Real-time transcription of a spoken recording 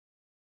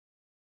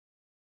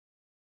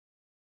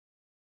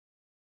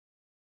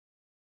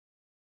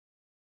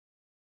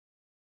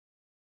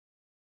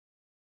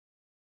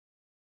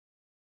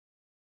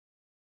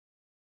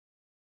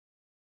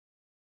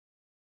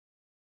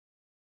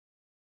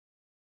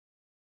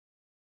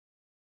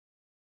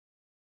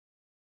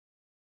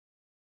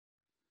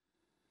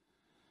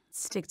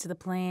Stick to the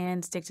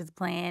plan, stick to the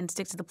plan,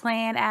 stick to the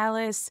plan,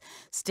 Alice.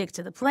 Stick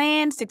to the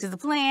plan, stick to the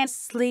plan.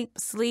 Sleep,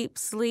 sleep,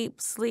 sleep,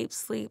 sleep,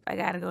 sleep. I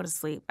gotta go to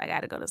sleep. I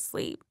gotta go to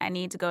sleep. I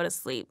need to go to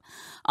sleep.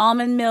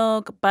 Almond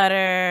milk,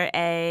 butter,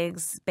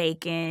 eggs,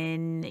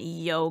 bacon,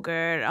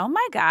 yogurt. Oh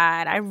my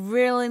God, I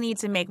really need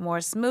to make more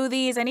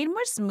smoothies. I need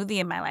more smoothie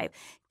in my life.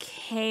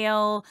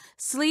 Kale.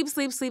 Sleep,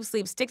 sleep, sleep,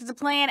 sleep. Stick to the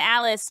plan,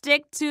 Alice.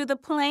 Stick to the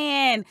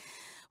plan.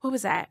 What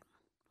was that?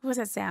 What was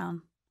that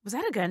sound? Was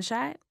that a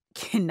gunshot?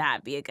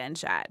 Cannot be a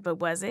gunshot, but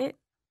was it?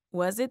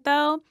 Was it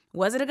though?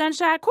 Was it a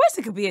gunshot? Of course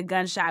it could be a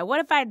gunshot. What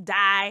if I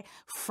die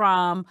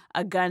from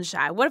a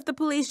gunshot? What if the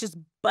police just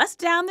bust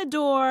down the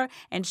door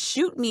and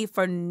shoot me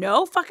for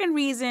no fucking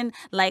reason?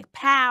 Like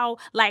pow,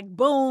 like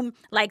boom,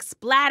 like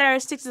splatter.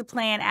 Stick to the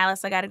plan,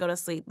 Alice. I gotta go to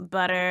sleep.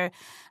 Butter,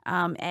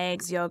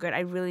 eggs, yogurt.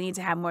 I really need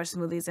to have more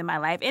smoothies in my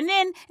life. And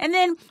then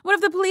what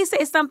if the police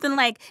say something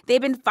like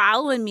they've been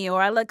following me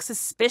or I look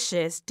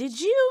suspicious?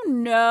 Did you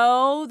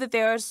know that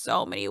there are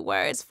so many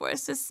words for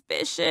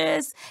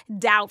suspicious,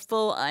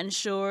 doubtful,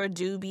 unsure,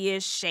 dubious,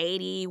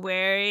 shady,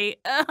 wary?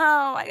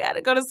 Oh, I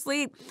gotta go to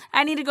sleep.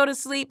 I need to go to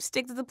sleep.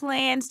 Stick to the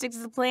plan,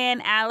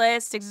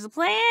 Alice. Stick to the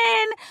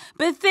plan.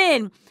 But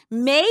then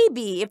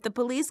maybe if the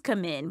police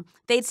come in,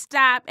 they'd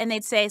stop and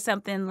they'd say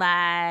something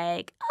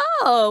like,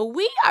 oh,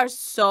 we are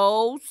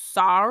so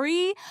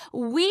sorry.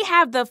 We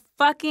have the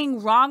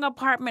fucking wrong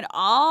apartment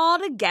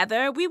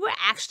altogether. We were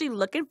actually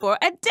looking for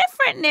a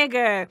different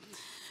nigger.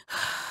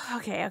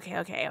 Okay. I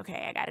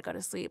gotta go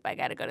to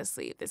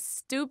sleep. This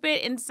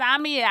stupid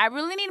insomnia. I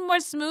really need more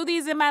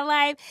smoothies in my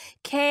life.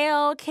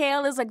 Kale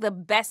is like the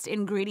best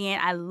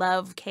ingredient. I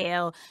love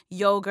kale.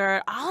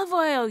 Yogurt, olive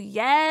oil.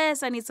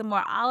 Yes, I need some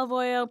more olive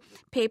oil.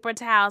 Paper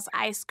towels,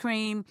 ice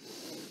cream.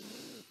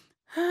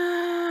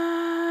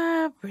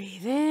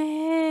 Breathe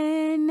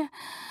in.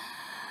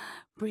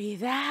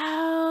 Breathe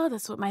out.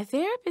 That's what my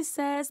therapist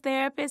says.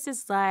 Therapist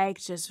is like,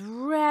 just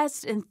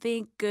rest and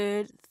think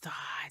good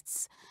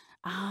thoughts.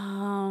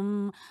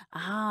 All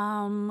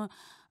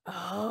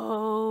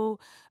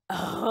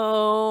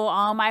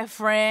my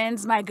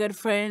friends, my good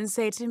friends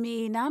say to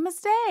me,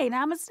 namaste, and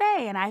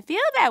I feel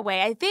that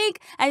way. I think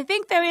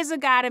there is a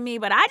God in me,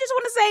 but I just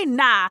want to say,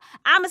 nah,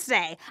 I'ma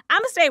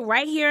stay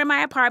right here in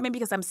my apartment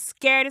because I'm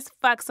scared as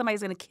fuck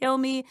somebody's gonna kill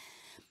me.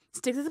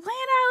 Stick to the plan,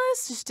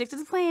 Alice. Just stick to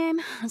the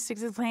plan. Stick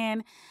to the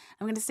plan.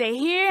 I'm gonna stay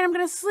here and I'm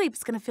gonna sleep.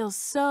 It's gonna feel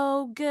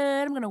so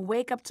good. I'm gonna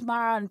wake up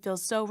tomorrow and feel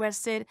so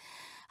rested.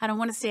 I don't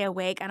want to stay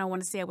awake.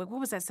 What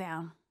was that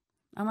sound?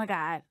 Oh my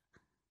God.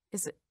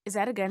 Is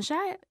that a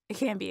gunshot? It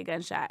can't be a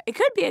gunshot. It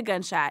could be a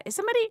gunshot. Is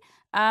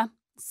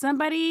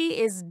somebody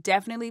is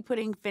definitely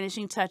putting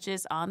finishing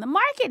touches on the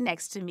market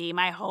next to me.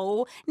 My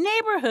whole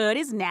neighborhood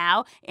is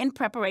now in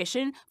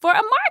preparation for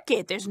a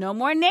market. There's no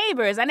more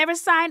neighbors. I never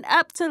signed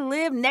up to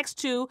live next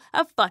to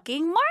a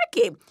fucking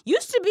market.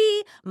 Used to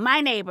be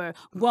my neighbor.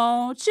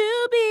 Won't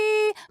you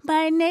be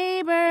my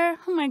neighbor?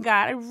 Oh my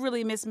God, I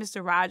really miss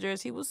Mr.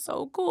 Rogers. He was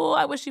so cool.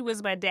 I wish he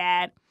was my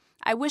dad.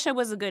 I wish I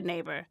was a good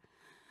neighbor.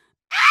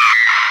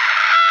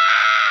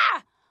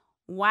 Ah!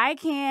 Why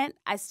can't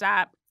I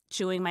stop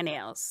chewing my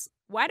nails?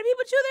 Why do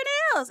people chew their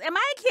nails? Am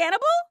I a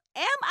cannibal?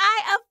 Am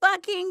I a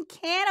fucking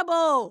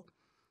cannibal?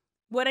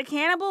 Would a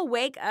cannibal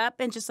wake up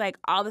and just like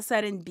all of a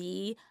sudden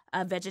be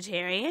a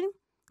vegetarian?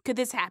 Could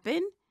this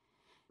happen?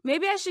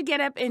 Maybe I should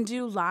get up and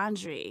do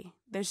laundry.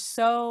 There's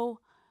so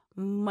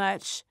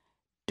much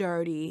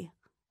dirty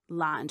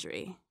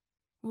laundry.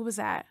 What was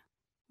that?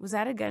 Was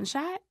that a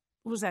gunshot?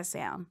 What was that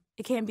sound?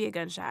 It can't be a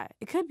gunshot.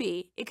 It could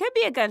be. It could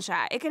be a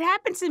gunshot. It could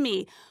happen to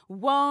me.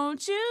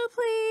 Won't you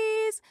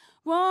please?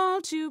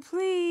 Won't you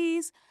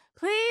please?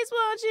 Please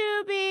won't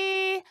you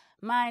be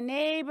my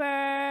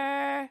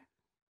neighbor?